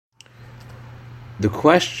The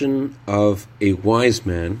question of a wise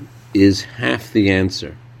man is half the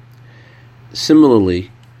answer.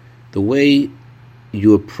 Similarly, the way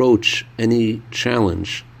you approach any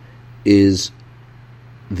challenge is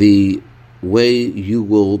the way you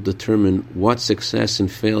will determine what success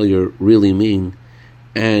and failure really mean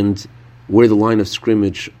and where the line of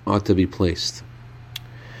scrimmage ought to be placed.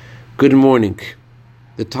 Good morning.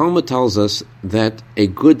 The Talmud tells us that a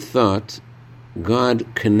good thought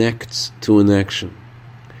God connects to an action.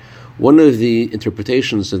 One of the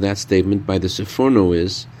interpretations of that statement by the Seforno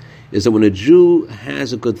is that when a Jew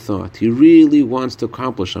has a good thought, he really wants to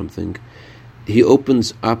accomplish something, he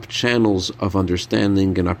opens up channels of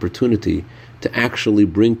understanding and opportunity to actually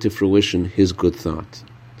bring to fruition his good thought.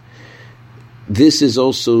 This is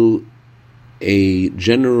also a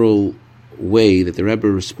general way that the Rebbe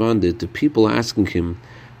responded to people asking him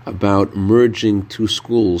about merging two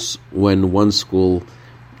schools when one school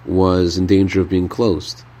was in danger of being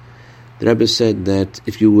closed. The Rebbe said that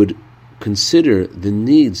if you would consider the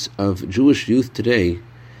needs of Jewish youth today,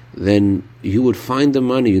 then you would find the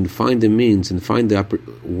money and find the means and find the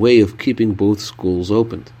way of keeping both schools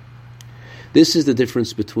open. This is the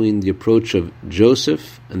difference between the approach of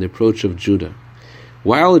Joseph and the approach of Judah.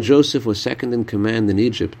 While Joseph was second in command in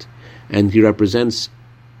Egypt, and he represents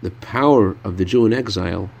the power of the Jew in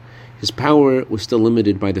exile, his power was still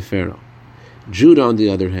limited by the Pharaoh. Judah, on the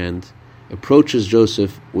other hand, approaches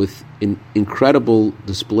Joseph with an incredible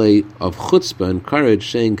display of chutzpah and courage,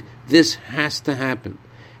 saying, this has to happen.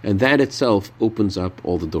 And that itself opens up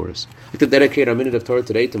all the doors. I'd like to dedicate our minute of Torah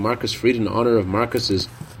today to Marcus Fried in honor of Marcus's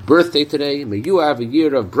birthday today. May you have a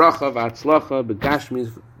year of bracha, v'atzlacha,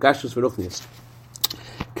 b'gashmis v'ruchnius.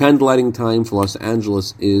 Candlelighting time for Los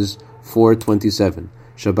Angeles is 4:27.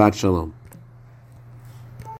 Shabbat Shalom.